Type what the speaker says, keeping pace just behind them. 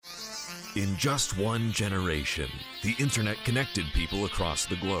In just one generation, the internet connected people across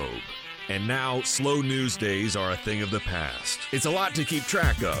the globe. And now, slow news days are a thing of the past. It's a lot to keep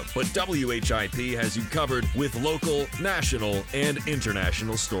track of, but WHIP has you covered with local, national, and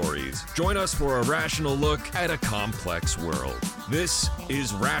international stories. Join us for a rational look at a complex world. This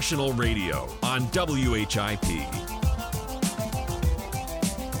is Rational Radio on WHIP.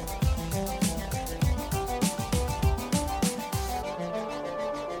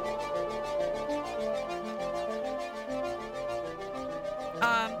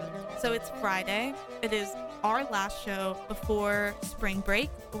 So it's Friday. It is our last show before spring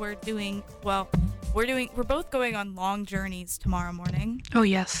break. We're both going on long journeys tomorrow morning. Oh,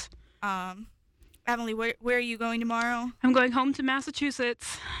 yes. Emily, where are you going tomorrow? I'm going home to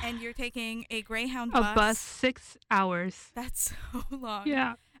Massachusetts. And you're taking a Greyhound A bus? bus, 6 hours. That's so long.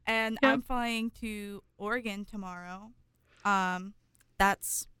 Yeah. And Yep. I'm flying to Oregon tomorrow.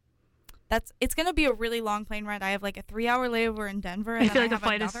 It's going to be a really long plane ride. I have like a 3-hour layover in Denver. And I feel like then the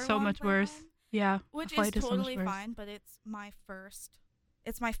flight is another so long much plane worse. ride, Yeah. Which the flight is so much totally worse. fine, but it's my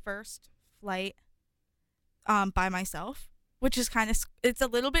first flight by myself, which is it's a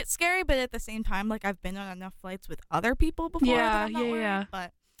little bit scary, but at the same time, like, I've been on enough flights with other people before that I'm not worried,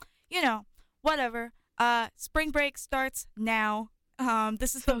 but whatever. Spring break starts now.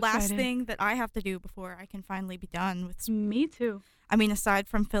 This is So the last excited. thing that I have to do before I can finally be done with Me too. I mean, aside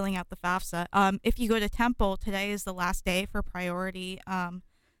from filling out the FAFSA. If you go to Temple, today is the last day for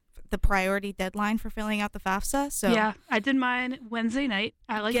the priority deadline for filling out the FAFSA. So Yeah, I did mine Wednesday night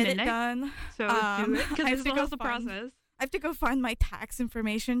at like get midnight. it done. So do it, I because have it's to a go whole find- process. I have to go find my tax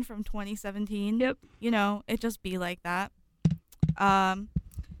information from 2017. Yep. It just be like that.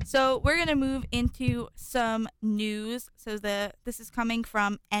 So we're going to move into some news. So this is coming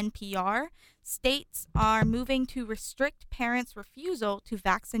from NPR. States are moving to restrict parents' refusal to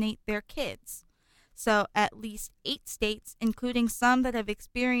vaccinate their kids. So at least 8 states, including some that have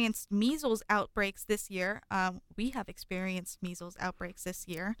experienced measles outbreaks this year, we have experienced measles outbreaks this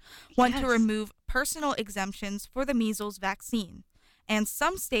year, want to Yes. remove personal exemptions for the measles vaccine. And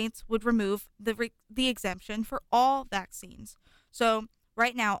some states would remove the exemption for all vaccines. So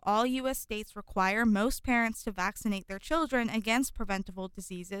right now, all U.S. states require most parents to vaccinate their children against preventable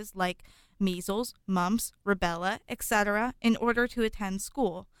diseases like measles, mumps, rubella, etc., in order to attend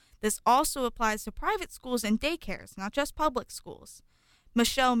school. This also applies to private schools and daycares, not just public schools.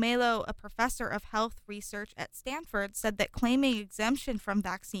 Michelle Malo, a professor of health research at Stanford, said that claiming exemption from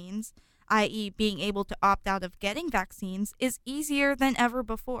vaccines, i.e. being able to opt out of getting vaccines, is easier than ever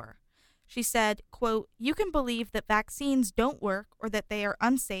before. She said, quote, "You can believe that vaccines don't work or that they are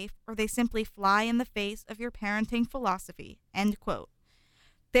unsafe or they simply fly in the face of your parenting philosophy," end quote.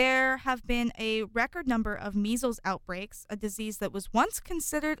 There have been a record number of measles outbreaks, a disease that was once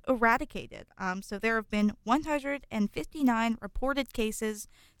considered eradicated. So there have been 159 reported cases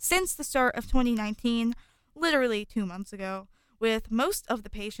since the start of 2019, literally 2 months ago, with most of the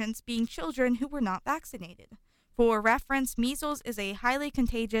patients being children who were not vaccinated. For reference, measles is a highly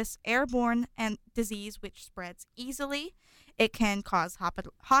contagious airborne disease which spreads easily. It can cause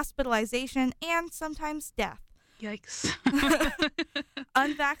hospitalization and sometimes death. Yikes.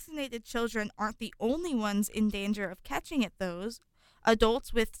 Unvaccinated children aren't the only ones in danger of catching it, though.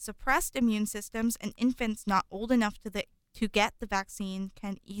 Adults with suppressed immune systems and infants not old enough to get the vaccine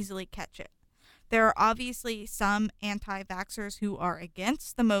can easily catch it. There are obviously some anti-vaxxers who are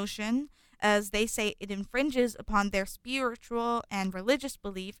against the motion, as they say it infringes upon their spiritual and religious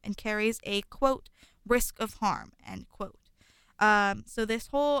belief and carries a, quote, risk of harm, end quote. So this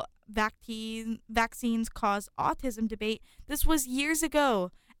whole vaccines cause autism debate, this was years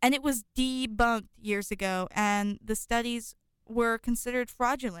ago, and it was debunked years ago, and the studies were considered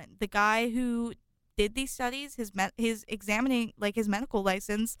fraudulent. The guy who did these studies, his medical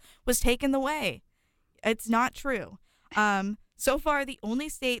license was taken away. It's not true. So far, the only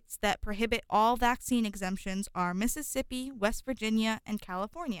states that prohibit all vaccine exemptions are Mississippi, West Virginia, and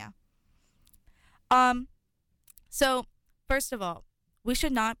California. So, first of all, we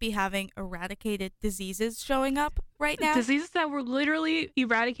should not be having eradicated diseases showing up right now. Diseases that were literally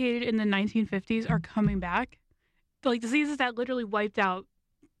eradicated in the 1950s are coming back. Like, diseases that literally wiped out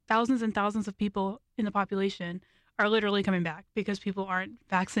thousands and thousands of people in the population are literally coming back because people aren't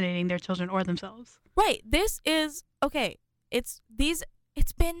vaccinating their children or themselves. Right. This is, okay, it's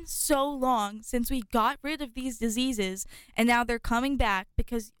been so long since we got rid of these diseases, and now they're coming back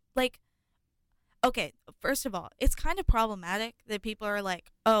because, like, okay, first of all, it's kind of problematic that people are like,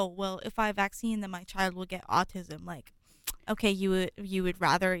 oh, well, if I vaccine, then my child will get autism. Like, Okay, you would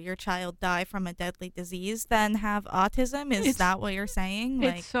rather your child die from a deadly disease than have autism? Is that what you're saying?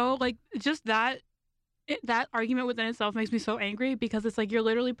 It's so like just that that argument within itself makes me so angry because it's like you're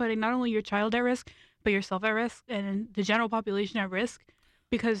literally putting not only your child at risk, but yourself at risk and the general population at risk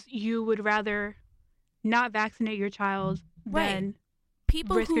because you would rather not vaccinate your child than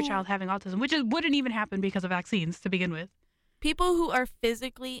risk your child having autism, which wouldn't even happen because of vaccines to begin with. People who are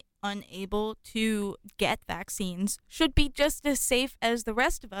physically unable to get vaccines should be just as safe as the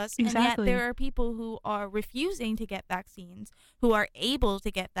rest of us. Exactly. And yet there are people who are refusing to get vaccines, who are able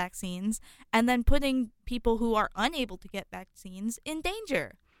to get vaccines, and then putting people who are unable to get vaccines in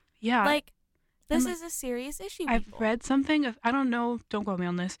danger. Yeah. Like, this is a serious issue. I've read something of, I don't know, don't quote me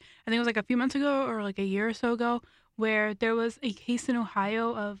on this. I think it was like a few months ago or like a year or so ago where there was a case in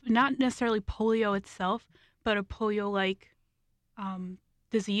Ohio of not necessarily polio itself, but a polio-like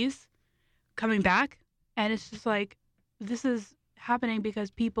disease coming back. And it's just like, this is happening because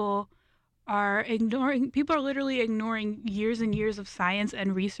people are literally ignoring years and years of science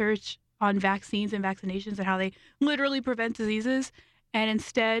and research on vaccines and vaccinations and how they literally prevent diseases, and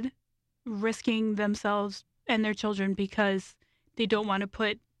instead risking themselves and their children because they don't want to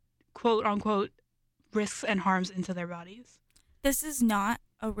put quote unquote risks and harms into their bodies. This is not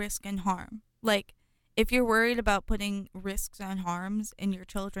a risk and harm. Like, if you're worried about putting risks and harms in your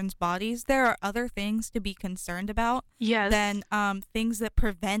children's bodies, there are other things to be concerned about than things that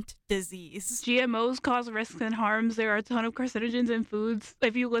prevent disease. GMOs cause risks and harms. There are a ton of carcinogens in foods.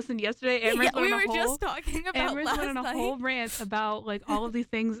 If you listened yesterday, Amber's we were just talking about Amber's went on a whole rant about like all of these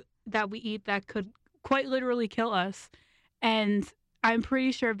things that we eat that could quite literally kill us. And I'm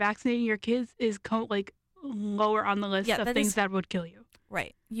pretty sure vaccinating your kids is like lower on the list of things that would kill you.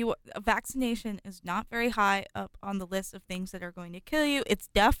 Right. Vaccination is not very high up on the list of things that are going to kill you. It's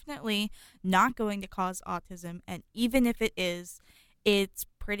definitely not going to cause autism. And even if it is, it's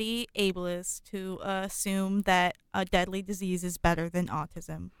pretty ableist to assume that a deadly disease is better than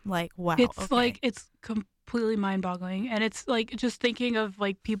autism. Like, wow. It's like, it's completely mind-boggling. And it's like just thinking of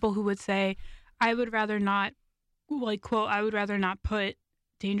like people who would say, I would rather not, like, quote, I would rather not put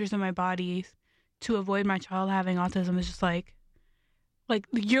dangers in my body to avoid my child having autism. Is just like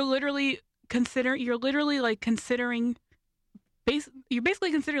you're basically considering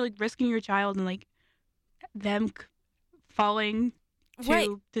like risking your child and like them falling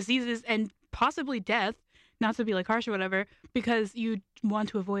to diseases and possibly death, not to be like harsh or whatever, because you want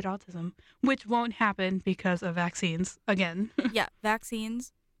to avoid autism, which won't happen because of vaccines again. Yeah,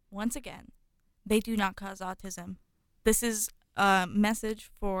 vaccines, once again, they do not cause autism. This is a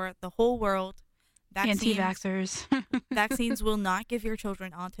message for the whole world. Anti-vaxxers. Vaccines will not give your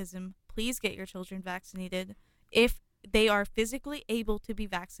children autism. Please get your children vaccinated. If they are physically able to be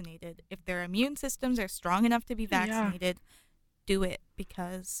vaccinated, if their immune systems are strong enough to be vaccinated, do it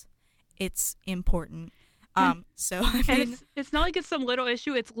because it's important. So I mean, it's not like it's some little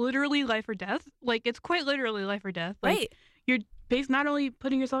issue. It's literally life or death. Like, it's quite literally life or death. Like, right. You're not only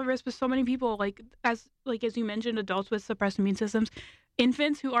putting yourself at risk, but so many people, like as you mentioned, adults with suppressed immune systems,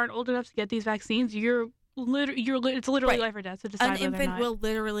 infants who aren't old enough to get these vaccines, it's literally life or death to decide whether or not. An infant will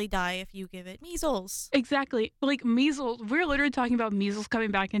literally die if you give it measles. Exactly. Like measles, we're literally talking about measles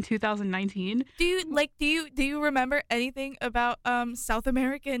coming back in 2019. Do you remember anything about South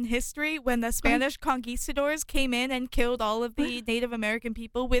American history when the Spanish conquistadors came in and killed all of the Native American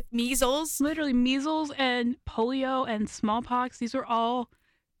people with measles? Literally measles and polio and smallpox. These were all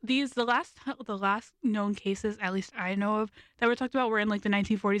the last known cases, at least I know of, that were talked about were in like the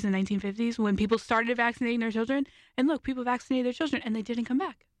 1940s and 1950s when people started vaccinating their children. And look, people vaccinated their children and they didn't come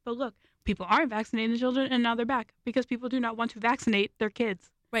back. But look, people aren't vaccinating the children and now they're back because people do not want to vaccinate their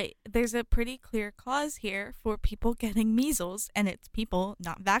kids. Right. There's a pretty clear cause here for people getting measles, and it's people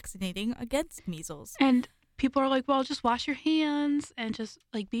not vaccinating against measles. And people are like, well, just wash your hands and just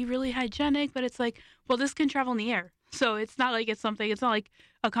like be really hygienic. But it's like, well, this can travel in the air. So it's not like it's not like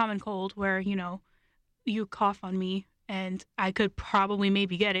a common cold where, you cough on me and I could probably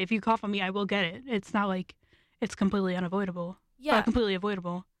maybe get it. If you cough on me, I will get it. It's not like it's completely unavoidable. Yeah. Completely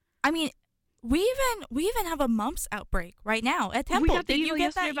avoidable. I mean, we even have a mumps outbreak right now at Temple. We got the email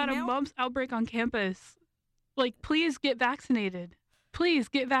yesterday about email? a mumps outbreak on campus. Like, please get vaccinated. Please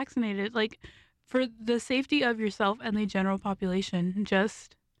get vaccinated. Like, for the safety of yourself and the general population,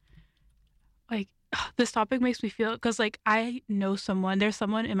 just like, this topic makes me feel, because like I know there's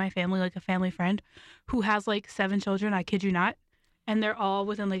someone in my family, like a family friend, who has like 7 children, I kid you not, and they're all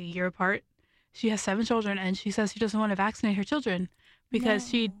within like a year apart. She has 7 children and she says she doesn't want to vaccinate her children because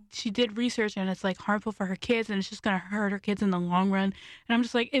she did research and it's like harmful for her kids and it's just going to hurt her kids in the long run. And I'm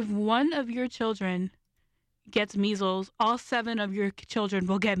just like, if one of your children gets measles, all 7 of your children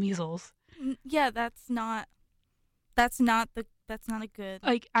will get measles. Yeah, that's not a good.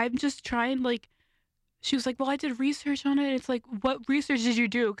 Like, I'm just trying, like, she was like, well, I did research on it. It's like, what research did you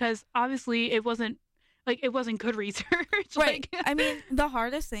do? Because obviously it wasn't good research. Right. Like, I mean, the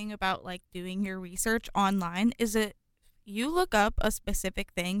hardest thing about like doing your research online is that you look up a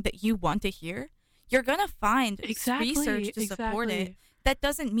specific thing that you want to hear, you're gonna find research to support it. That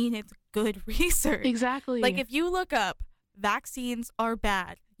doesn't mean it's good research. Exactly. Like if you look up vaccines are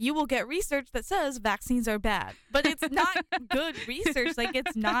bad, you will get research that says vaccines are bad, but it's not good research. Like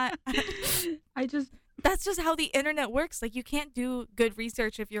it's not. That's just how the internet works. Like you can't do good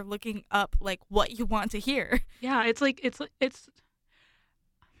research if you're looking up like what you want to hear. Yeah, it's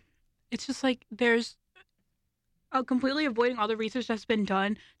just like there's completely avoiding all the research that's been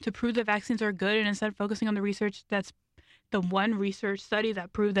done to prove that vaccines are good, and instead focusing on the research that's the one research study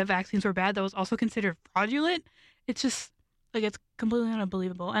that proved that vaccines were bad that was also considered fraudulent. It's just like it's completely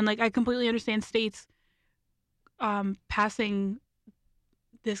unbelievable. And like I completely understand states passing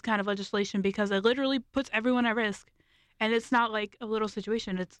this kind of legislation because it literally puts everyone at risk. And it's not like a little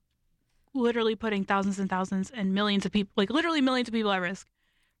situation. It's literally putting thousands and thousands and millions of people, like literally millions of people at risk.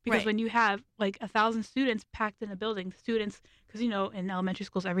 Because Right. when you have like 1,000 students packed in a building, students, because in elementary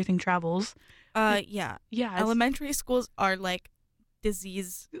schools everything travels. Yeah. Yeah, Elementary schools are like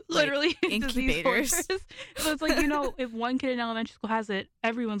disease literally incubators. disease fortress. So it's like if one kid in elementary school has it,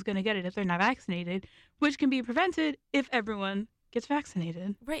 everyone's gonna get it if they're not vaccinated, which can be prevented if everyone gets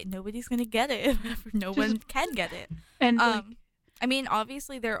vaccinated. Right. Nobody's gonna get it. No one can get it. And I mean,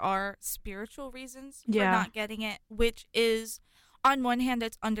 obviously there are spiritual reasons for Yeah. not getting it, which is, on one hand,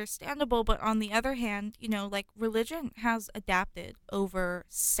 it's understandable, but on the other hand, like religion has adapted over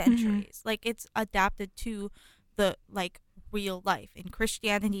centuries. Like it's adapted to the like real life. In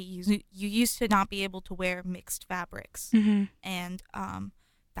Christianity, you used to not be able to wear mixed fabrics, and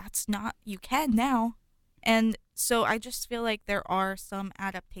that's not, you can now. And so I just feel like there are some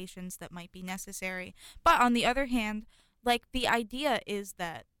adaptations that might be necessary. But on the other hand, like the idea is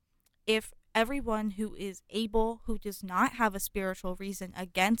that if everyone who is able, who does not have a spiritual reason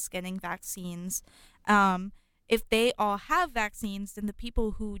against getting vaccines, if they all have vaccines, then the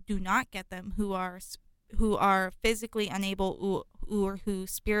people who do not get them, who are physically unable or who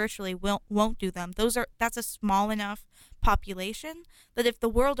spiritually won't do them, that's a small enough population that if the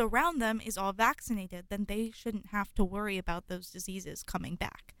world around them is all vaccinated, then they shouldn't have to worry about those diseases coming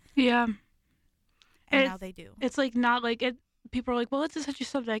back. yeah, And now they do. it's like not like it. People are like, well, it's a touchy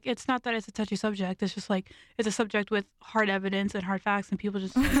subject. It's not that it's a touchy subject. It's just like it's a subject with hard evidence and hard facts, and people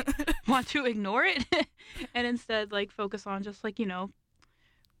just like, want to ignore it and instead like focus on just like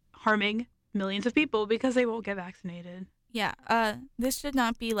harming millions of people because they won't get vaccinated. Yeah, this should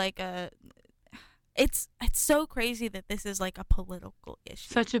not be like it's so crazy that this is like a political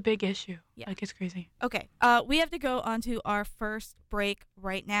issue. Such a big issue. Yeah. Like it's crazy. Okay, we have to go on to our first break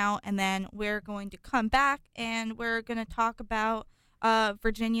right now, and then we're going to come back and we're going to talk about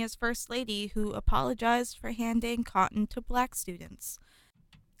Virginia's first lady who apologized for handing cotton to black students.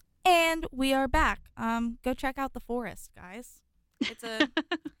 And we are back. Go check out the forest, guys.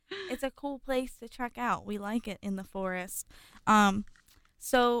 It's a cool place to check out. We like it in the forest.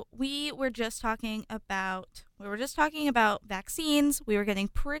 So we were just talking about vaccines. We were getting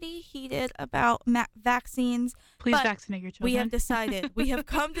pretty heated about vaccines. Please But vaccinate your children. We have decided, we have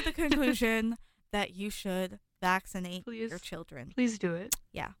come to the conclusion that you should vaccinate Please. your children. Please do it.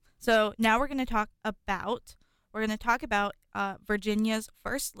 Yeah. So now we're going to talk about Virginia's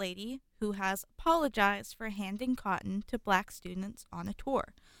first lady who has apologized for handing cotton to black students on a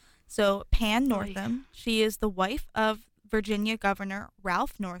tour. So Pan Northam, she is the wife of Virginia Governor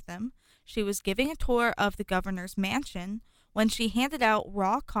Ralph Northam. She was giving a tour of the governor's mansion when she handed out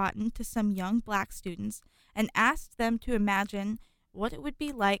raw cotton to some young black students and asked them to imagine what it would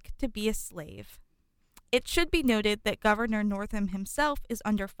be like to be a slave. It should be noted that Governor Northam himself is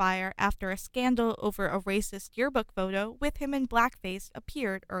under fire after a scandal over a racist yearbook photo with him in blackface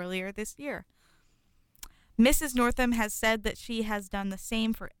appeared earlier this year. Mrs. Northam has said that she has done the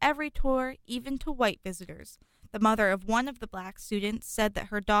same for every tour, even to white visitors. The mother of one of the black students said that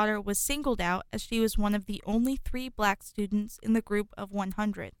her daughter was singled out as she was one of the only 3 black students in the group of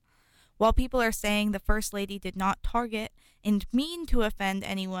 100. While people are saying the First Lady did not target and mean to offend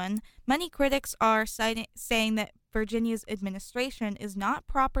anyone, many critics are saying that Virginia's administration is not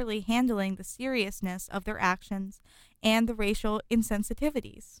properly handling the seriousness of their actions and the racial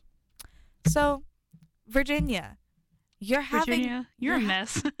insensitivities. So, Virginia, you're a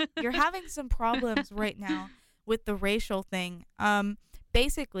mess. you're having some problems right now with the racial thing.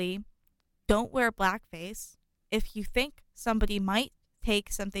 Basically, don't wear blackface. if you think somebody might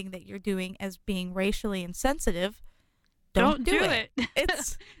take something that you're doing as being racially insensitive, don't do it.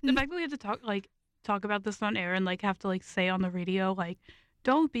 It's the fact that we have to talk about this on air and like have to like say on the radio like,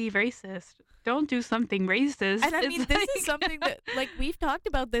 don't be racist. Don't do something racist. And I mean, this is something that, like, we've talked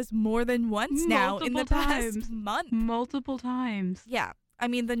about this more than once now in the past month. Multiple times. Yeah. I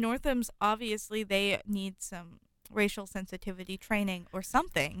mean, the Northams, obviously, they need some racial sensitivity training or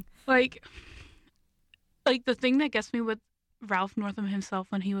something. Like the thing that gets me with Ralph Northam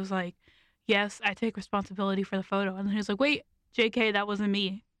himself when he was like, yes, I take responsibility for the photo. And then he was like, wait, JK, that wasn't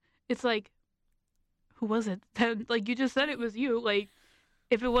me. It's like, who was it? Like, you just said it was you. Like,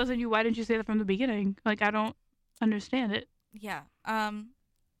 if it wasn't you, why didn't you say that from the beginning? Like, I don't understand it. Yeah.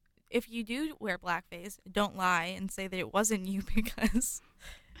 If you do wear blackface, don't lie and say that it wasn't you because,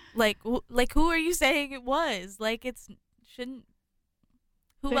 like, who are you saying it was? Like,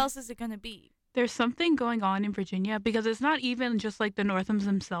 who else is it going to be? There's something going on in Virginia because it's not even just like the Northams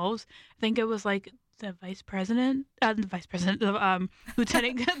themselves. I think it was like the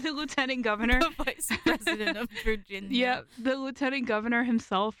lieutenant, the lieutenant governor. The vice president of Virginia. Yeah, the lieutenant governor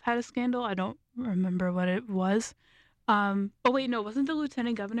himself had a scandal. I don't remember what it was. Oh wait, no, wasn't the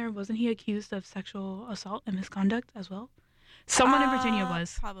lieutenant governor? Wasn't he accused of sexual assault and misconduct as well? Someone in Virginia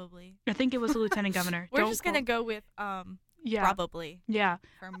was. Probably. I think it was the lieutenant governor. We're just gonna go with yeah, probably. Yeah.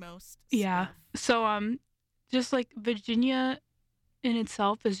 For most. Yeah. Stuff. So just like Virginia in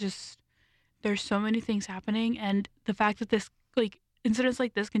itself is just, there's so many things happening, and the fact that this like incidents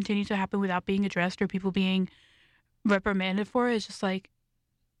like this continue to happen without being addressed or people being reprimanded for it is just like,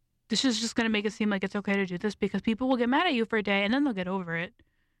 this is just going to make it seem like it's okay to do this because people will get mad at you for a day and then they'll get over it.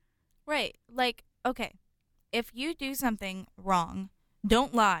 Right. Like, okay, if you do something wrong,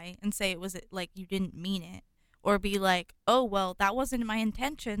 don't lie and say it was like you didn't mean it, or be like, oh, well, that wasn't my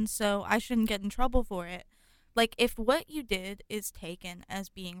intention, so I shouldn't get in trouble for it. Like, if what you did is taken as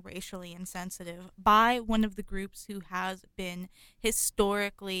being racially insensitive by one of the groups who has been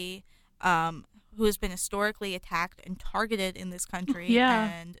historically attacked and targeted in this country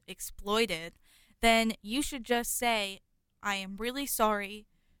and exploited, then you should just say, I am really sorry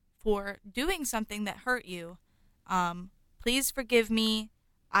for doing something that hurt you. Please forgive me.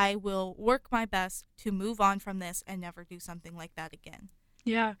 I will work my best to move on from this and never do something like that again.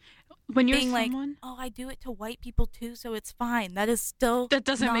 Yeah. When you're being someone, like, oh, I do it to white people too, so it's fine. That is still that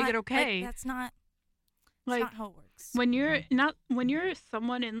doesn't not, make it okay. Like, that's not how it works. When you're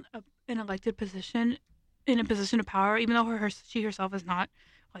someone in an elected position, in a position of power, even though she herself is not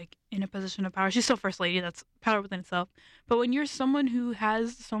like in a position of power, she's still first lady. That's power within itself. But when you're someone who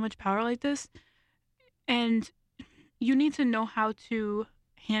has so much power like this, and you need to know how to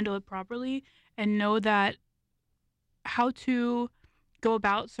handle it properly and know that how to go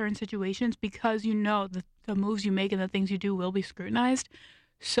about certain situations, because you know the moves you make and the things you do will be scrutinized.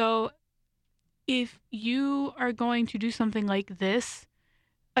 So if you are going to do something like this,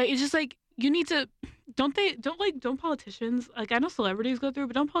 it's just like, you need to, don't politicians, like, I know celebrities go through,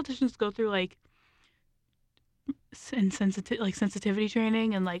 but don't politicians go through like sensitivity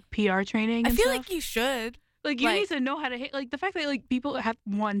training and like PR training and I feel stuff? like you should. Like, you need to know how to hate, like, the fact that, like, people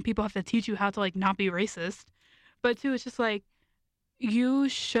have to teach you how to, like, not be racist. But, two, it's just, like, you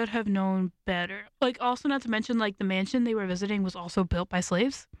should have known better. Like, also not to mention, like, the mansion they were visiting was also built by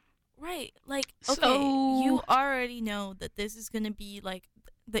slaves. Right. Like, okay, So, you already know that this is going to be, like,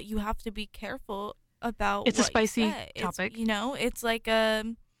 that you have to be careful about it's what a spicy you say. topic. It's like,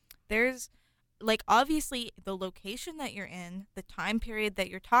 there's, like, obviously the location that you're in, the time period that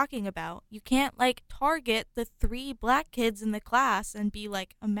you're talking about, you can't, like, target the 3 black kids in the class and be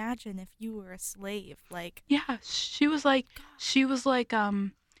like, imagine if you were a slave. Like, yeah, she said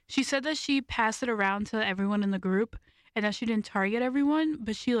that she passed it around to everyone in the group and that she didn't target everyone,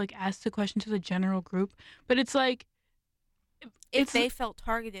 but she, like, asked the question to the general group. But it's like, if they felt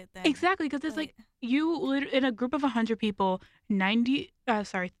targeted, then exactly, because it's like, you in a group of 100 people, 3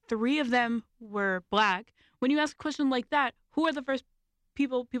 of them were black. When you ask a question like that, who are the first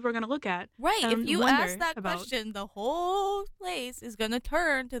people are going to look at? Right. If you ask that question, the whole place is going to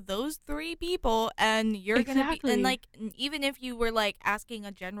turn to those 3 people, and you're going to be, and like, even if you were like asking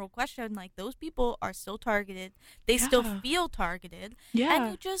a general question, like, those people are still targeted. They still feel targeted. Yeah.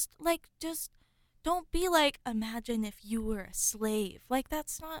 And you just don't be like, imagine if you were a slave. Like,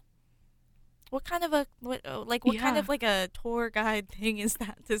 that's not. What kind of a tour guide thing is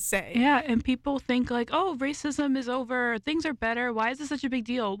that to say? Yeah, and people think like, oh, racism is over, things are better. Why is this such a big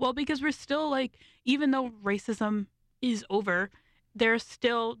deal? Well, because we're still like, even though racism is over, there's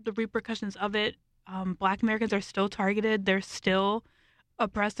still the repercussions of it. Black Americans are still targeted. There's still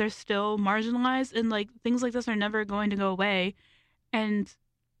oppressed, they're still marginalized, and like things like this are never going to go away. And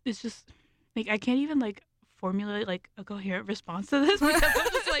it's just like I can't even like formulate like a coherent response to this because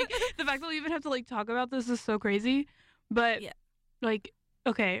I'm just like the fact that we even have to like talk about this is so crazy. But Yeah. like,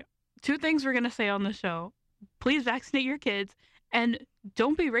 okay, two things we're gonna say on the show: please vaccinate your kids, and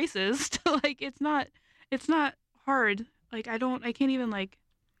don't be racist. Like it's not hard. Like I can't even like.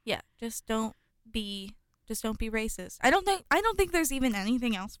 Yeah, just don't be racist. I don't think there's even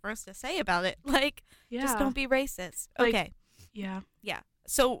anything else for us to say about it. Like, Yeah. just don't be racist. Like, Okay. Yeah. Yeah.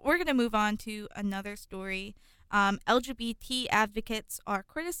 So we're going to move on to another story. LGBT advocates are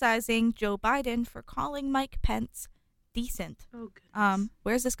criticizing Joe Biden for calling Mike Pence decent. Oh goodness.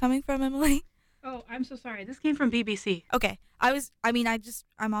 Where's this coming from, Emily? Oh, I'm so sorry. This came from BBC. Okay.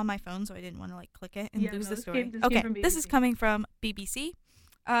 I'm on my phone, so I didn't want to like click it and lose the story. This Okay. came from This is BBC. coming from BBC.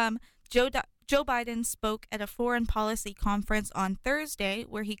 Joe Biden spoke at a foreign policy conference on Thursday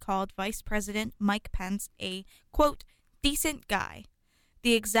where he called Vice President Mike Pence a, quote, decent guy.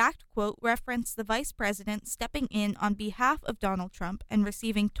 The exact quote referenced the vice president stepping in on behalf of Donald Trump and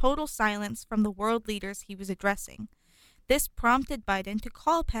receiving total silence from the world leaders he was addressing. This prompted Biden to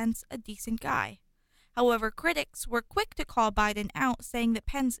call Pence a decent guy. However, critics were quick to call Biden out, saying that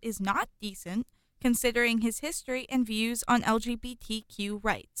Pence is not decent, considering his history and views on LGBTQ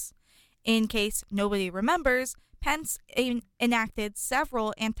rights. In case nobody remembers, Pence enacted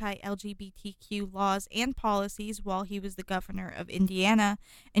several anti-LGBTQ laws and policies while he was the governor of Indiana,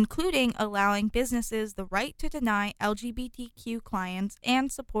 including allowing businesses the right to deny LGBTQ clients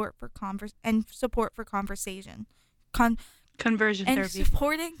and support for conversation. Conversion And therapy.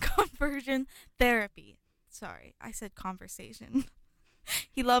 supporting conversion therapy. Sorry, I said conversation.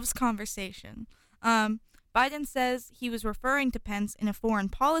 He loves conversation. Biden says he was referring to Pence in a foreign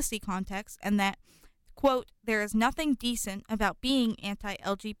policy context and that, quote, there is nothing decent about being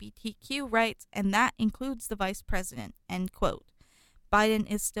anti-LGBTQ rights, and that includes the vice president, end quote. Biden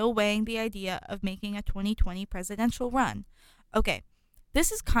is still weighing the idea of making a 2020 presidential run. Okay,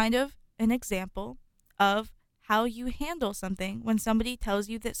 this is kind of an example of how you handle something when somebody tells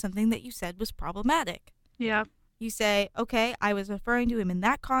you that something that you said was problematic. Yeah. You say, okay, I was referring to him in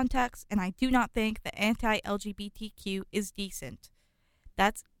that context, and I do not think that anti-LGBTQ is decent.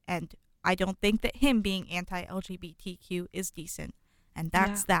 And I don't think that him being anti-LGBTQ is decent. And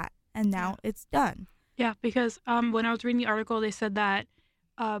that's that. And now it's done. Yeah, because when I was reading the article, they said that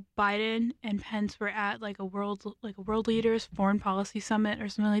Biden and Pence were at like a world leaders foreign policy summit or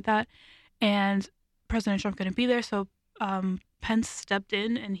something like that, and President Trump couldn't be there, so Pence stepped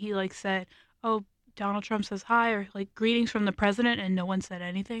in and he like said, "Oh, Donald Trump says hi," or like greetings from the president, and no one said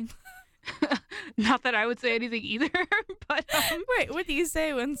anything. Not that I would say anything either, but Wait, what do you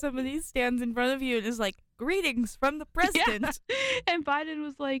say when somebody stands in front of you and is like, greetings from the president? Yeah. And Biden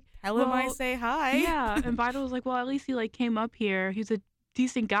was like, Tell him I say hi. Yeah, and Biden was like, well, at least he like came up here. He's a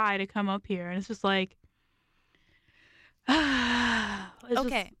decent guy to come up here, and it's just like, it's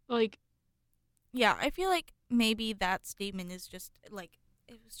Okay. just, like, Yeah, I feel like maybe that statement is just like,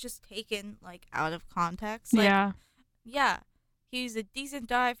 it was just taken like out of context. Like, yeah, yeah, he's a decent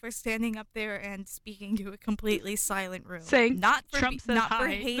guy for standing up there and speaking to a completely silent room. Saying not for Trump says not for hi.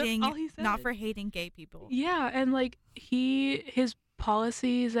 That's hating all he not said. for hating gay people. yeah, and like his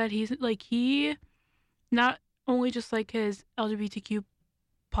policies that he not only just like his LGBTQ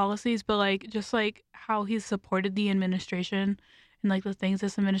policies, but like just like how he's supported the administration and like the things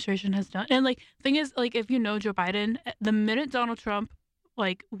this administration has done. And like thing is, like if you know Joe Biden, the minute Donald Trump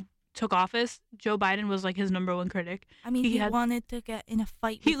like took office, Joe Biden was like his number one critic. I mean, He he had- wanted to get in a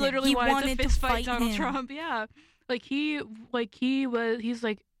fight. He with him. literally He wanted to fist fight Donald him. Trump. Yeah, he's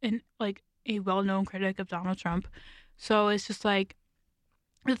like a well-known critic of Donald Trump. So it's just like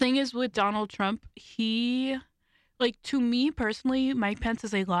the thing is with Donald Trump, he like to me personally, Mike Pence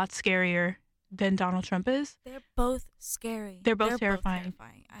is a lot scarier than Donald Trump is. They're both scary. They're both terrifying.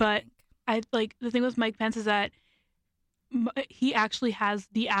 I But think. I like the thing with Mike Pence is that he actually has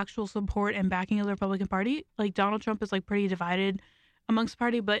the actual support and backing of the Republican Party. Like Donald Trump is like pretty divided amongst the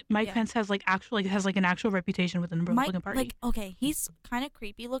party, but Mike Yeah. Pence has like an actual reputation within the Republican Mike, Party. like, okay, he's kind of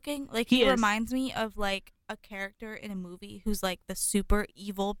creepy looking. Like, He he is. reminds me of like a character in a movie who's like the super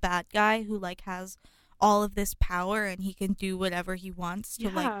evil bad guy who like has all of this power and he can do whatever he wants to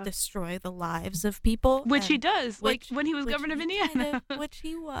Yeah. like destroy the lives of people. which he and- does, like which- when he was which governor of he Indiana. which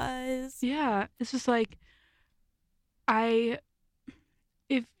he was. Yeah, it's just like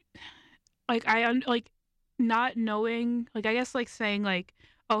not knowing, like I guess like saying like,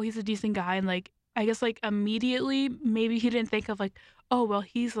 oh, he's a decent guy, and like I guess like immediately maybe he didn't think of like, oh well,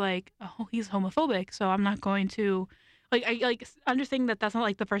 he's like, oh, he's homophobic, so I'm not going to like I like understanding that that's not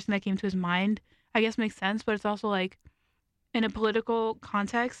like the first thing that came to his mind, I guess makes sense, but it's also like in a political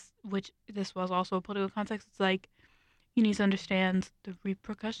context, which this was also a political context, it's like you need to understand the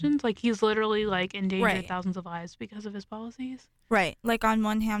repercussions. Like he's literally like endangered Right. thousands of lives because of his policies. Right. Like on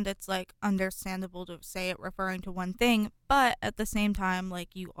one hand, it's like understandable to say it referring to one thing, but at the same time, like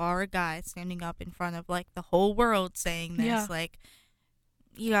you are a guy standing up in front of like the whole world saying this. Yeah. Like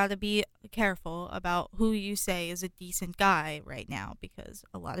you got to be careful about who you say is a decent guy right now, because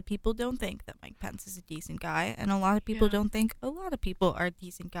a lot of people don't think that Mike Pence is a decent guy, and a lot of people Yeah. don't think a lot of people are a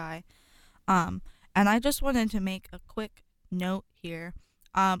decent guy. And I just wanted to make a quick note here.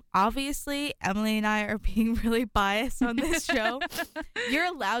 Obviously, Emily and I are being really biased on this show. You're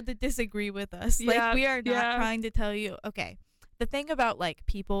allowed to disagree with us. Yeah, Like, we are not yeah. trying to tell you. Okay, the thing about like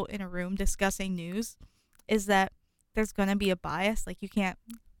people in a room discussing news is that there's gonna be a bias. Like, you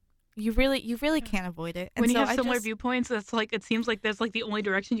really can't avoid it. And When you so have I similar just- viewpoints, it's like it seems like that's like the only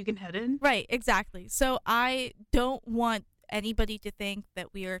direction you can head in. Right, exactly. So I don't want anybody to think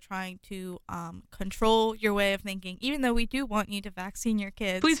that we are trying to control your way of thinking, even though we do want you to vaccine your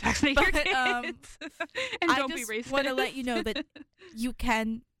kids. Please vaccinate your But, kids. And I don't just be racist. want to let you know that you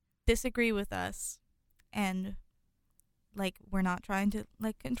can disagree with us, and like we're not trying to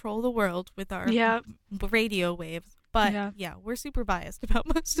like control the world with our Yeah. radio waves. But Yeah. yeah, we're super biased about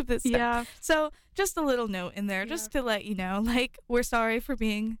most of this stuff. Yeah. So just a little note in there, just to let you know, like, we're sorry for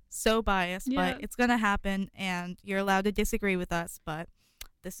being so biased, Yeah. but it's gonna happen, and you're allowed to disagree with us. But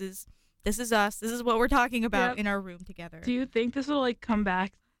this is us. This is what we're talking about Yep. in our room together. Do you think this will like come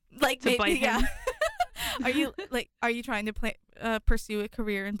back? Like, to maybe, bite him? yeah. Are you trying to pursue a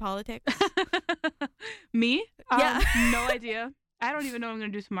career in politics? Me? Yeah. No idea. I don't even know what I'm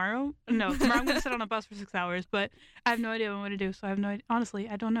going to do tomorrow. No, tomorrow I'm going to sit on a bus for 6 hours, but I have no idea what I'm going to do. So I have no idea. Honestly,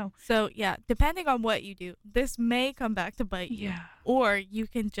 I don't know. So yeah, depending on what you do, this may come back to bite you. Yeah. Or you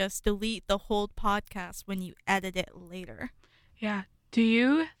can just delete the whole podcast when you edit it later. Yeah. Do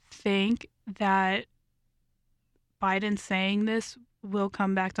you think that Biden saying this will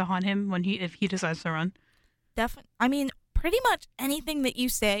come back to haunt him if he decides to run? Definitely. I mean, pretty much anything that you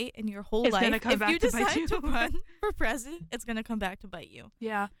say in your whole It's life, gonna come if back you to bite decide you. to run for president, it's going to come back to bite you.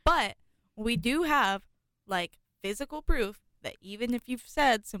 Yeah. But we do have, like, physical proof that even if you've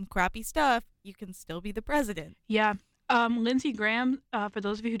said some crappy stuff, you can still be the president. Yeah. Lindsey Graham, for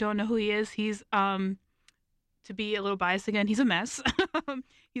those of you who don't know who he is, he's to be a little biased again, he's a mess.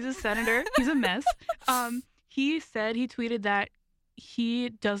 He's a senator. He's a mess. He tweeted that he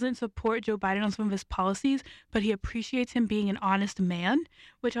doesn't support Joe Biden on some of his policies, but he appreciates him being an honest man,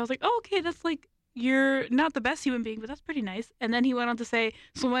 which I was like, oh, okay, that's like, you're not the best human being, but that's pretty nice. And then he went on to say,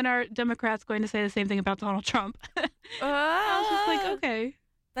 so when are Democrats going to say the same thing about Donald Trump? I was just like, okay.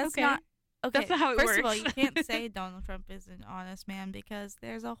 That's okay. not. Okay, That's not how it first of all, works. you can't say Donald Trump is an honest man because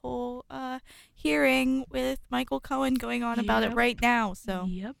there's a whole hearing with Michael Cohen going on about it Yep. right now. So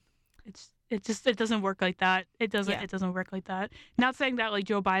Yep. It doesn't work like that. It doesn't work like that. Not saying that like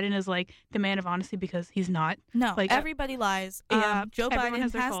Joe Biden is like the man of honesty, because he's not, no, like, everybody lies. yeah, Joe everyone Biden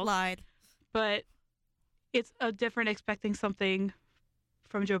has their has faults. lied. but it's a different expecting something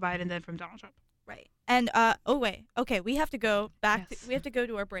from Joe Biden than from Donald Trump. Right. And okay, we have to go back. Yes. We have to go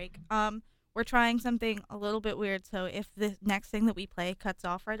to our break. We're trying something a little bit weird, so if the next thing that we play cuts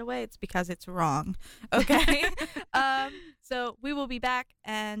off right away, it's because it's wrong. Okay. So we will be back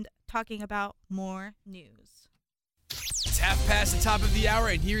and talking about more news. It's half past the top of the hour,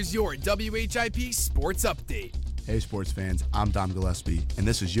 and here's your WHIP Sports Update. Hey sports fans, I'm Dom Gillespie, and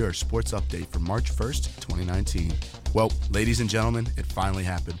this is your sports update for March 1st, 2019. Well, ladies and gentlemen, it finally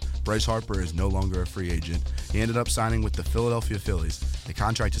happened. Bryce Harper is no longer a free agent. He ended up signing with the Philadelphia Phillies. The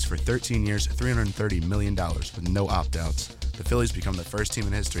contract is for 13 years, $330 million with no opt-outs. The Phillies become the first team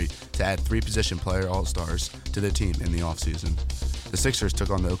in history to add 3 position player all-stars to their team in the offseason. The Sixers took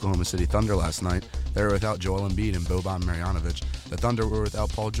on the Oklahoma City Thunder last night. They were without Joel Embiid and Boban Marjanovic. The Thunder were without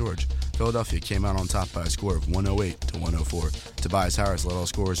Paul George. Philadelphia came out on top by a score of 108-104. Tobias Harris led all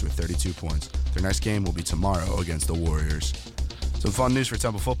scorers with 32 points. Their next game will be tomorrow against the Warriors. Some fun news for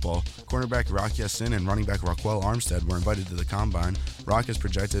Temple football. Cornerback Rock Ya-Sin and running back Raquel Armstead were invited to the Combine. Rock is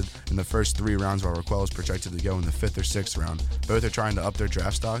projected in the first 3 rounds, while Raquel is projected to go in the 5th or 6th round. Both are trying to up their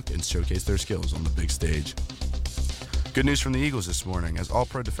draft stock and showcase their skills on the big stage. Good news from the Eagles this morning, as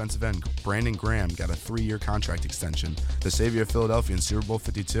All-Pro defensive end Brandon Graham got a 3-year contract extension. The savior of Philadelphia in Super Bowl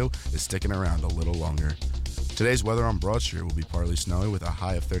 52 is sticking around a little longer. Today's weather on Broad Street will be partly snowy with a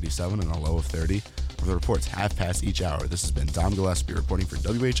high of 37 and a low of 30. With reports half past each hour, this has been Dom Gillespie reporting for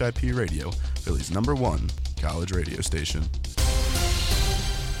WHIP Radio, Philly's #1 college radio station.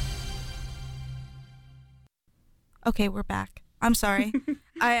 Okay, we're back. I'm sorry.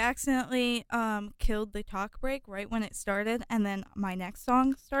 I accidentally killed the talk break right when it started, and then my next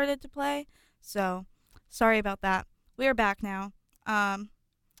song started to play. So, sorry about that. We are back now.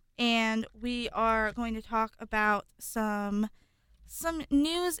 And we are going to talk about some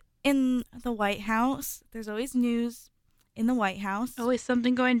news in the White House. There's always news in the White House. Always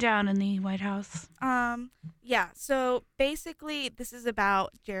something going down in the White House. Yeah, so basically this is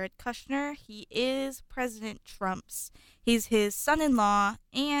about Jared Kushner. He is President Trump's. He's his son-in-law,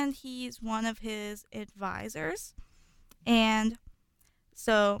 and he's one of his advisors. And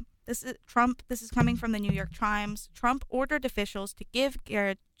so this is coming from the New York Times. Trump ordered officials to give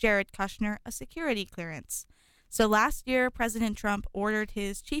Jared Kushner a security clearance. So last year, President Trump ordered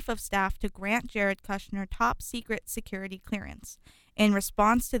his chief of staff to grant Jared Kushner top secret security clearance. In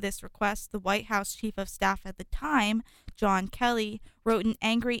response to this request, the White House chief of staff at the time, John Kelly, wrote an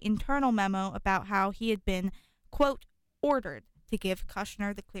angry internal memo about how he had been, quote, ordered to give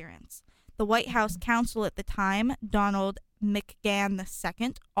Kushner the clearance. The White House counsel at the time, Donald McGahn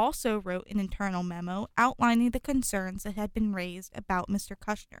II, also wrote an internal memo outlining the concerns that had been raised about Mr.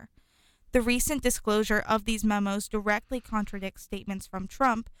 Kushner. The recent disclosure of these memos directly contradicts statements from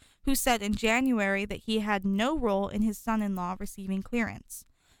Trump, who said in January that he had no role in his son-in-law receiving clearance.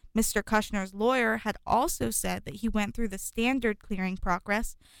 Mr. Kushner's lawyer had also said that he went through the standard clearing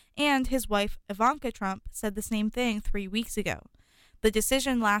process, and his wife, Ivanka Trump, said the same thing 3 weeks ago. The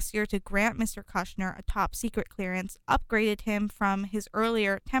decision last year to grant Mr. Kushner a top-secret clearance upgraded him from his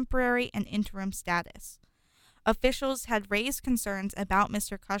earlier temporary and interim status. Officials had raised concerns about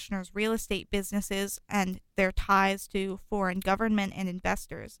Mr. Kushner's real estate businesses and their ties to foreign government and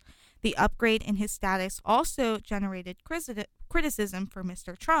investors. The upgrade in his status also generated criticism for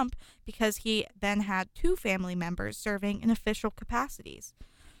Mr. Trump because he then had two family members serving in official capacities.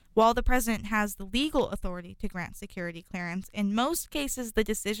 While the president has the legal authority to grant security clearance, in most cases the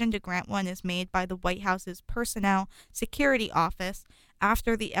decision to grant one is made by the White House's Personnel Security Office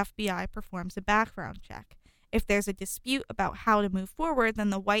after the FBI performs a background check. If there's a dispute about how to move forward, then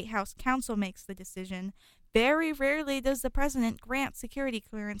the White House counsel makes the decision. Very rarely does the president grant security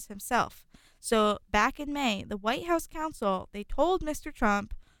clearance himself. So back in May, the White House counsel, they told Mr.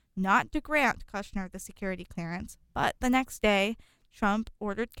 Trump not to grant Kushner the security clearance, but the next day, Trump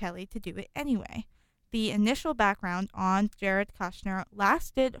ordered Kelly to do it anyway. The initial background on Jared Kushner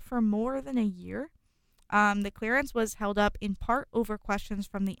lasted for more than a year. The clearance was held up in part over questions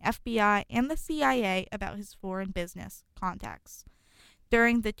from the FBI and the CIA about his foreign business contacts.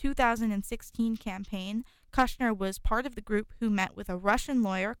 During the 2016 campaign, Kushner was part of the group who met with a Russian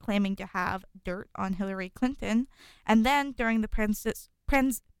lawyer claiming to have dirt on Hillary Clinton, and then during the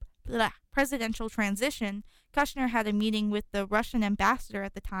presidential transition, Kushner had a meeting with the Russian ambassador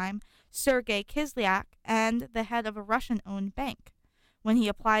at the time, Sergei Kislyak, and the head of a Russian-owned bank. When he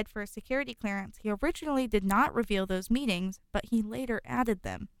applied for a security clearance, he originally did not reveal those meetings, but he later added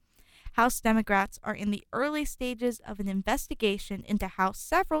them. House Democrats are in the early stages of an investigation into how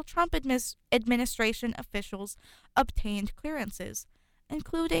several Trump administration officials obtained clearances,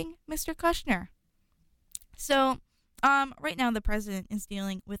 including Mr. Kushner. So, right now the president is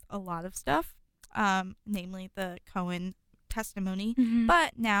dealing with a lot of stuff, namely the Cohen testimony. Mm-hmm.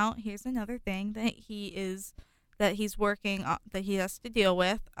 But now here's another thing that he's working on, that he has to deal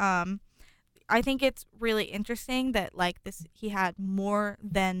with. I think it's really interesting that he had more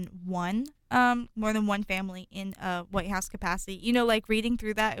than one family in a White House capacity. You know, reading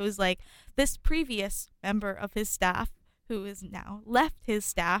through that, it was this previous member of his staff who is now left his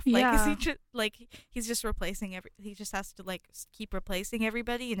staff. Yeah. He's just replacing he just has to keep replacing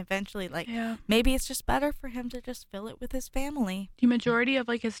everybody, and eventually Yeah. maybe it's just better for him to just fill it with his family. The majority of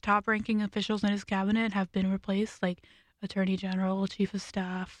his top ranking officials in his cabinet have been replaced, like Attorney General, Chief of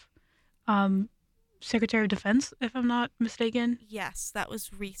Staff, Secretary of Defense, if I'm not mistaken. Yes, that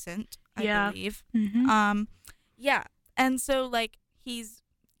was recent, Yeah. I believe. Mm-hmm. Yeah. And so he's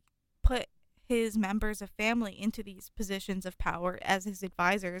put his members of family into these positions of power as his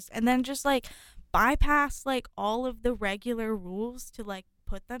advisors, and then just bypass all of the regular rules to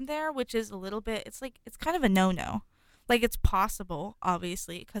put them there, which is a little bit, it's kind of a no-no. It's possible,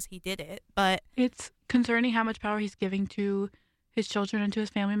 obviously, because he did it, but It's concerning how much power he's giving to his children and to his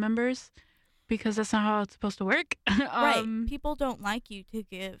family members, because that's not how it's supposed to work. right, people don't like you to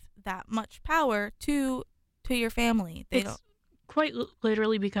give that much power to your family. They It's don't. quite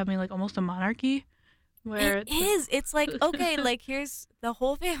literally becoming almost a monarchy, where It is. It's okay, here's the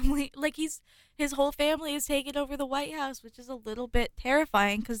whole family. His whole family is taking over the White House, which is a little bit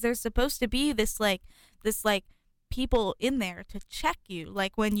terrifying because there's supposed to be this people in there to check you.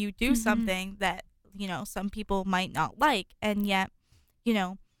 When you do Mhm. something that some people might not like, and yet,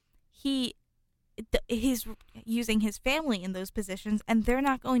 he's using his family in those positions, and they're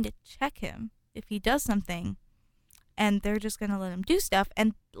not going to check him if he does something, and they're just going to let him do stuff.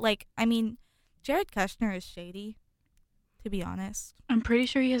 And Jared Kushner is shady, to be honest. I'm pretty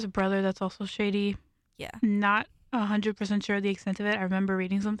sure he has a brother that's also shady. Yeah. Not 100% sure of the extent of it. I remember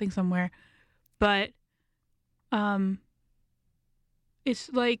reading something somewhere, but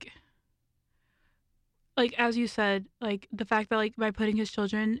it's like as you said, like the fact that like by putting his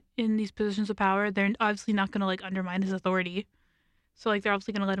children in these positions of power, they're obviously not going to like undermine his authority. So like they're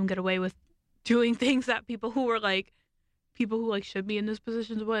obviously going to let him get away with doing things that people who should be in those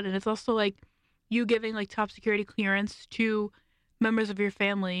positions would. And it's also like you giving like top security clearance to members of your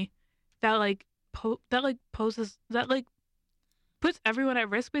family that puts everyone at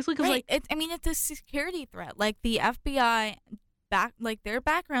risk, basically. Cause, right. It's a security threat. Like the FBI their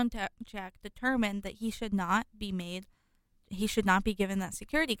background check determined that he should not be given that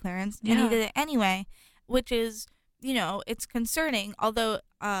security clearance, and he did it anyway, which is, it's concerning. Although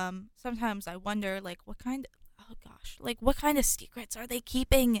sometimes I wonder, like, what kind of secrets are they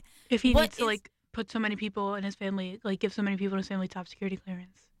keeping? If he needs to put so many people in his family, like give so many people in his family top security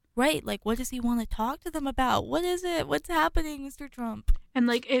clearance. Right, like what does he want to talk to them about? What is it? What's happening, Mr. Trump? And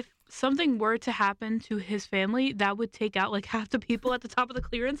like if something were to happen to his family, that would take out like half the people at the top of the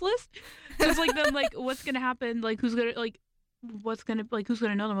clearance list. Because like then like what's gonna happen? Like who's gonna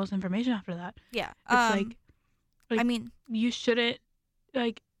know the most information after that? Yeah, it's you shouldn't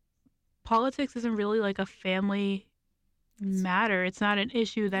politics isn't really like a family matter. It's not an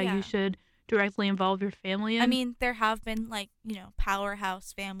issue that you should directly involve your family in. There have been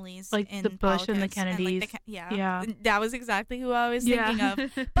powerhouse families like in the Bush and the politics, Kennedys. And, yeah, that was exactly who I was thinking of.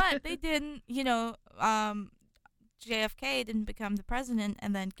 But they didn't. JFK didn't become the president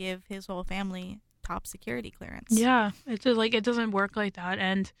and then give his whole family top security clearance. Yeah, it's just it doesn't work like that.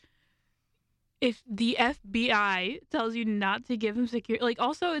 And if the FBI tells you not to give him security,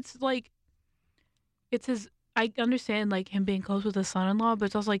 also it's his. I understand him being close with his son-in-law, but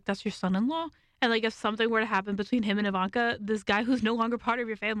it's also that's your son-in-law. And if something were to happen between him and Ivanka, this guy who's no longer part of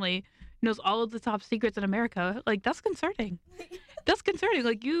your family knows all of the top secrets in America. That's concerning. That's concerning.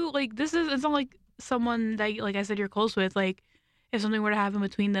 It's not like someone that I said you're close with. If something were to happen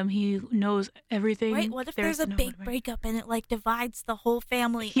between them, he knows everything. Right? What if there's a big breakup and it divides the whole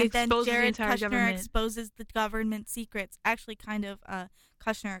family, and then Jared Kushner exposes the government secrets? Actually, kind of,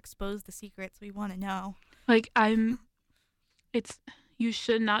 Kushner exposed the secrets we want to know. You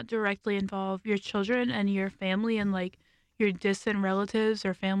should not directly involve your children and your family and your distant relatives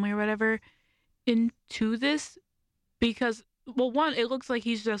or family or whatever into this, because one, it looks like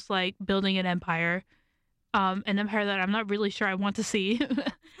he's just building an empire that I'm not really sure I want to see.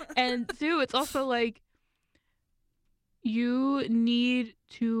 And two, it's also you need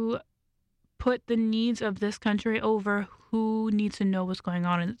to put the needs of this country over who needs to know what's going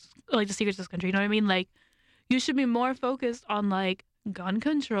on in the secrets of this country. You know what I mean? You should be more focused on gun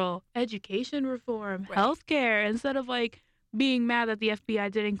control, education reform, right, healthcare, instead of being mad that the FBI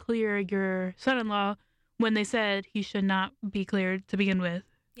didn't clear your son-in-law when they said he should not be cleared to begin with.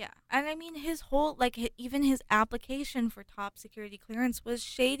 Yeah, and his whole even his application for top security clearance was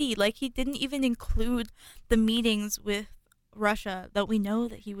shady. He didn't even include the meetings with Russia that we know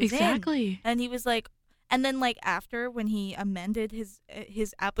that he was in. Exactly. And he was and then after, when he amended his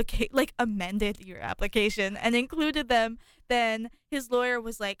application, amended your application and included them, then his lawyer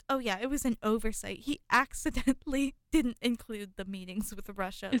was oh yeah, it was an oversight. He accidentally didn't include the meetings with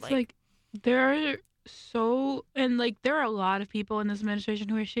Russia. It's there are a lot of people in this administration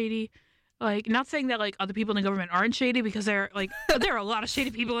who are shady. Not saying that other people in the government aren't shady, because there are a lot of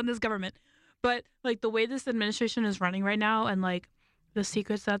shady people in this government. But the way this administration is running right now, and the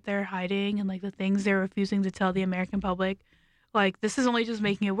secrets that they're hiding, and the things they're refusing to tell the American public, this is only just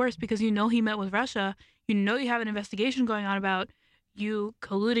making it worse, because he met with Russia. You have an investigation going on about you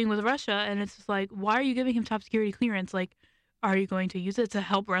colluding with Russia, and it's just why are you giving him top security clearance? Are you going to use it to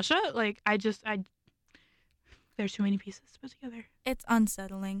help Russia? There's too many pieces to put together. It's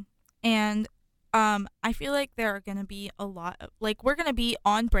unsettling. And I feel there are going to be a lot of, we're going to be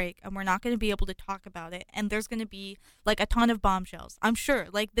on break and we're not going to be able to talk about it. And there's going to be a ton of bombshells. I'm sure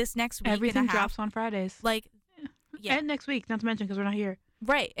this next week. Everything drops on Fridays. Yeah. And next week, not to mention, because we're not here.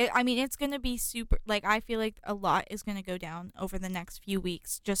 Right. It's going to be super, I feel a lot is going to go down over the next few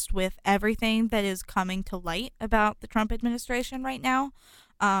weeks, just with everything that is coming to light about the Trump administration right now.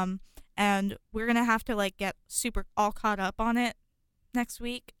 And we're going to have to get super all caught up on it next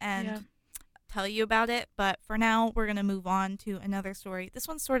week. And tell you about it, but for now, we're going to move on to another story. This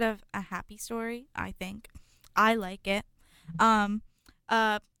one's sort of a happy story, I think. I like it.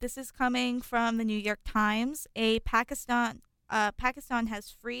 This is coming from the New York Times. Pakistan has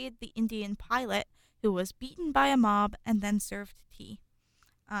freed the Indian pilot who was beaten by a mob and then served tea.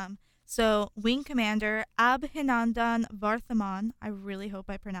 So Wing Commander Abhinandan Varthaman, I really hope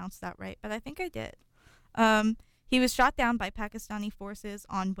I pronounced that right, but I think I did. He was shot down by Pakistani forces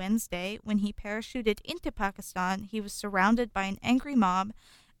on Wednesday. When he parachuted into Pakistan, he was surrounded by an angry mob,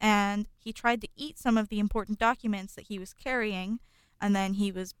 and he tried to eat some of the important documents that he was carrying, and then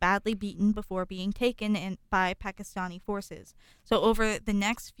he was badly beaten before being taken in by Pakistani forces. So over the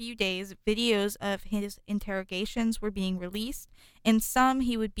next few days, videos of his interrogations were being released. In some,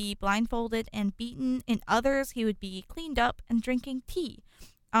 he would be blindfolded and beaten. In others, he would be cleaned up and drinking tea.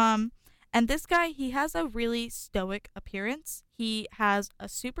 And this guy, he has a really stoic appearance. He has a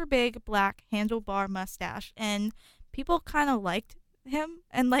super big black handlebar mustache, and people kind of liked him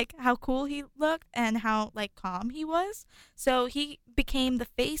and like how cool he looked and how like calm he was. So he became the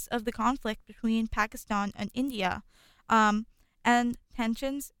face of the conflict between Pakistan and India. And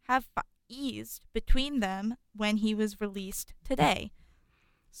tensions have eased between them when he was released today.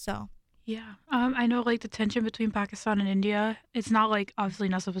 So Yeah. I know like the tension between Pakistan and India, it's not like obviously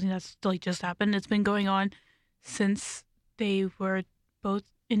not something that's like just happened. It's been going on since they were both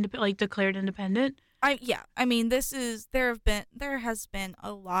declared independent. I mean, there has been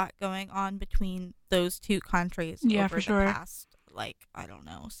a lot going on between those two countries over for the sure. past, like, I don't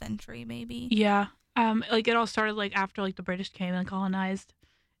know, century maybe. Yeah. Like it all started like after like the British came and colonized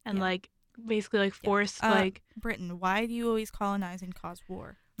and like basically like forced like Britain, why do you always colonize and cause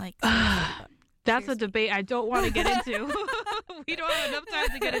war? Like that's a debate I don't want to get into. We don't have enough time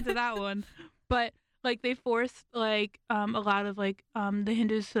to get into that one. But like they forced like a lot of like the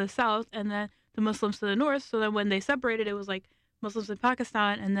Hindus to the south and then the Muslims to the north. So then when they separated, it was like Muslims in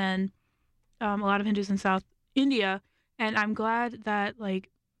Pakistan and then a lot of Hindus in South India. And I'm glad that like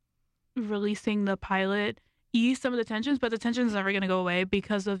releasing the pilot eased some of the tensions, but the tension is never going to go away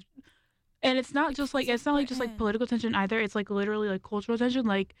because of, and it's not just like, it's not like just like political tension either. It's like literally like cultural tension.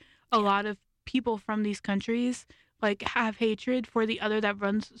 Like a lot of people from these countries like have hatred for the other that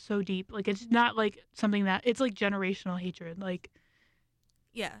runs so deep. Like it's not like something that, it's like generational hatred. Like,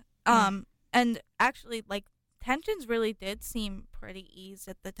 and actually like tensions really did seem pretty eased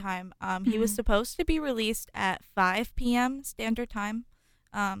at the time. He was supposed to be released at 5 p.m. standard time.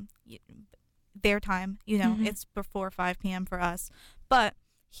 Their time, it's before 5 p.m. for us. But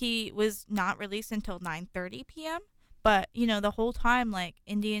he was not released until 9:30 p.m. But, the whole time, like,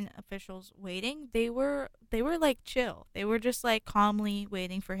 Indian officials waiting, they were like, chill. They were just, like, calmly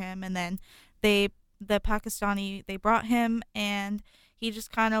waiting for him. And then the Pakistani, they brought him, and he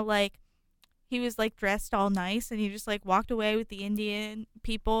just kind of, like, he was, like, dressed all nice, and he just, like, walked away with the Indian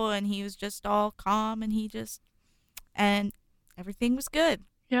people, and he was just all calm, and everything was good.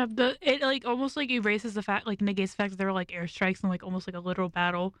 Yeah, it like almost like erases the fact, like negates the fact that there were like airstrikes and like almost like a literal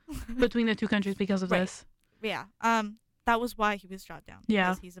battle between the two countries because of this. Yeah. That was why he was shot down.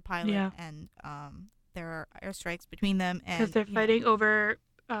 Yeah. Because he's a pilot, and there are airstrikes between them, and because they're fighting over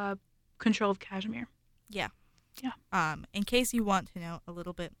control of Kashmir. Yeah. Yeah. In case you want to know a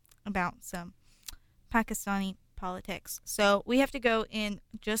little bit about some Pakistani politics, so we have to go in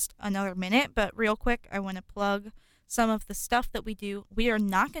just another minute, but real quick, I want to plug some of the stuff that we do. We are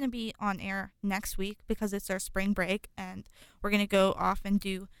not going to be on air next week because it's our spring break, and we're going to go off and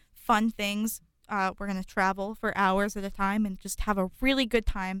do fun things. We're going to travel for hours at a time and just have a really good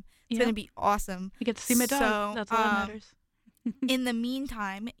time. It's going to be awesome. You get to see my dog. That's all that matters. In the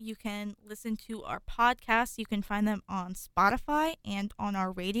meantime, you can listen to our podcasts. You can find them on Spotify and on our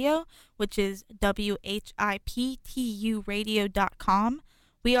radio, which is WHIPTUradio.com.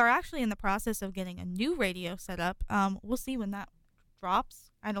 We are actually in the process of getting a new radio set up. We'll see when that drops.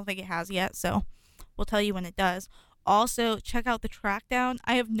 I don't think it has yet, so we'll tell you when it does. Also, check out the Trackdown.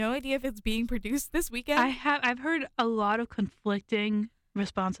 I have no idea if it's being produced this weekend. I've heard a lot of conflicting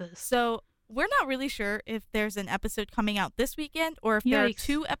responses. So we're not really sure if there's an episode coming out this weekend or if there are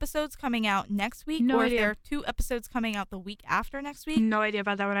 2 episodes coming out next week or if there are 2 episodes coming out the week after next week. No idea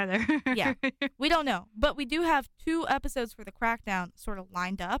about that one either. Yeah, we don't know. But we do have 2 episodes for the Crackdown sort of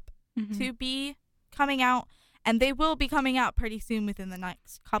lined up to be coming out, and they will be coming out pretty soon within the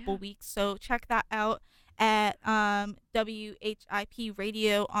next couple weeks. So check that out at WHIP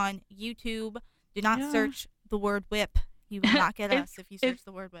Radio on YouTube. Do not search the word whip. You will not get If- us if you if search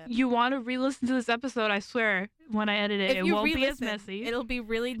the word whip. You want to re-listen to this episode? I swear, when I edit it, If it you won't be as re-listen, messy. It'll be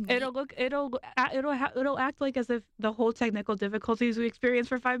really neat. It'll act like as if the whole technical difficulties we experienced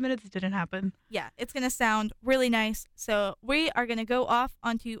for 5 minutes didn't happen. Yeah, it's going to sound really nice. So we are going to go off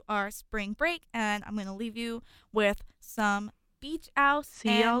onto our spring break, and I'm going to leave you with some beach house.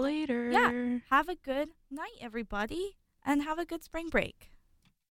 See y'all later. Yeah, have a good night, everybody, and have a good spring break.